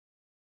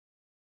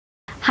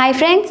Hi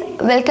friends,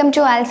 welcome to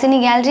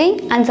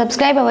Allcinegallery and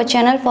subscribe our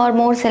channel for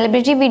more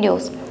celebrity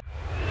videos.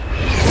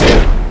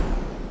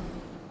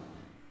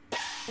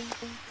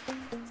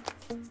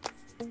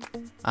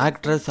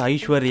 Actress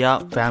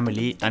Aishwarya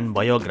Family and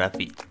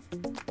Biography.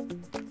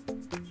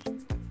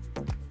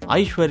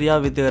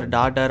 Aishwarya with her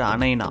daughter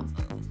Anaina.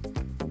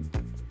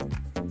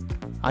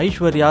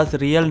 Aishwarya's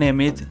real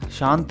name is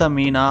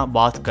Shantamina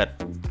Bhaskar.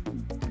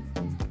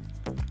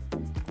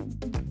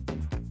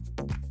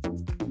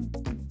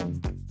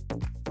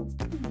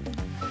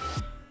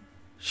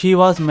 She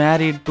was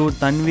married to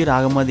Tanveer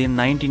Ahmed in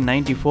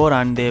 1994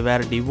 and they were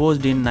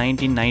divorced in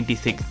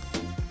 1996.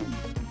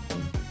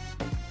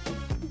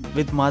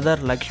 With Mother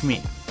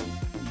Lakshmi.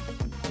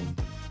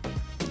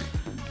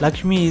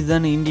 Lakshmi is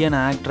an Indian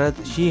actress.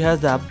 She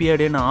has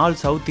appeared in all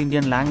South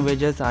Indian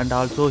languages and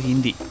also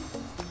Hindi.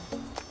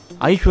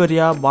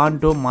 Aishwarya born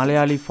to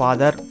Malayali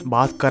father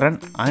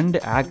Bhaskaran and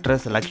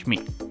actress Lakshmi.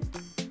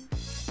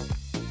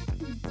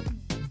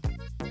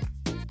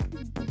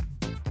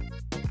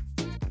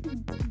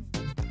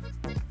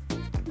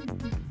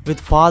 With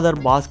father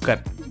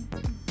Bhaskar.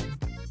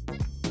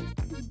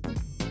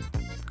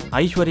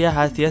 Aishwarya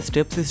has a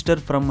stepsister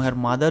from her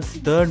mother's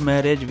third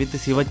marriage with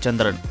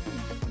Sivachandran.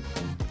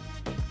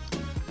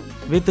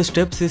 With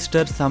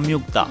stepsister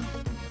Samyukta.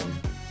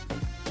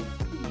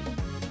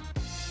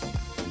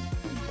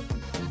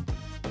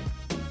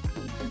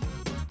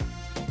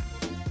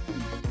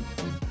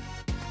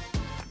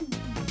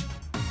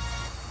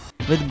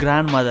 With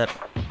grandmother.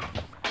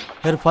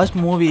 Her first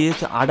movie is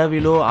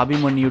Adavilo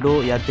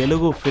Abhimanyudu, a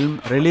Telugu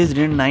film released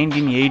in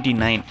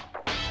 1989.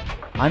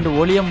 And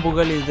Oliyam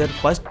Pugal is her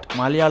first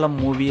Malayalam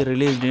movie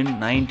released in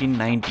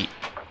 1990.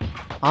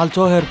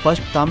 Also her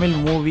first Tamil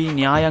movie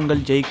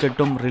Nyayangal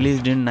Jaikattum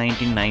released in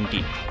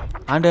 1990.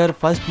 And her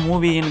first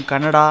movie in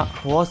Kannada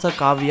Hosa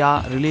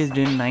Kavya released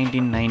in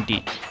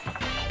 1990.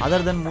 Other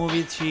than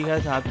movies, she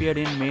has appeared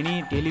in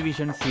many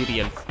television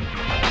serials.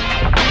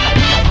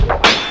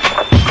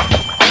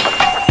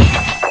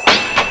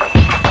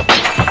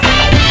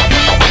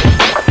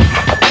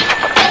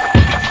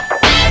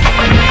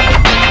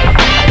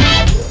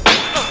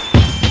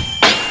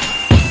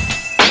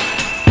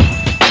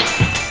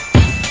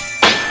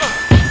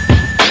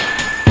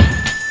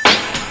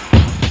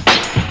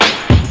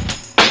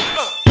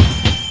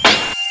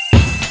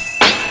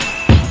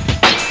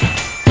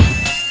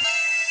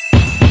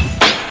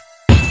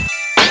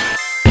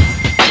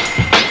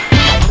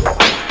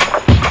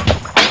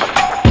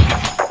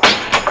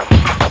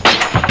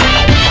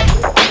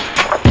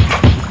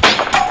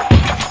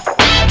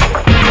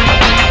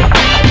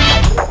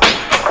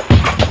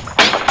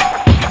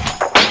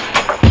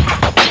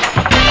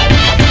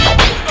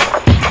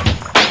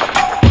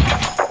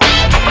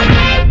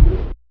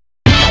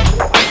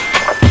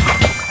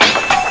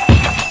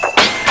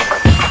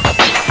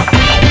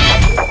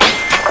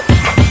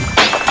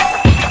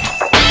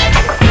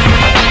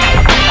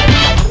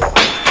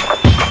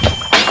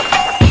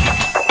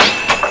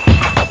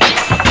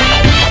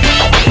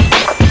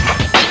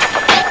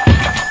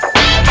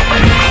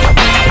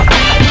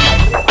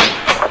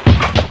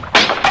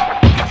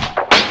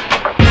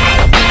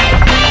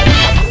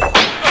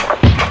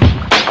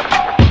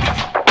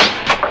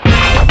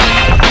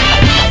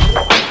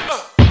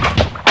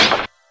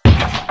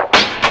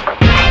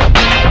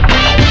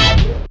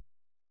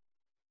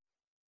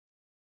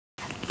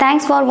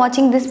 Thanks for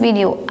watching this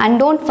video and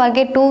don't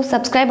forget to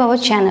subscribe our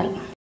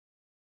channel.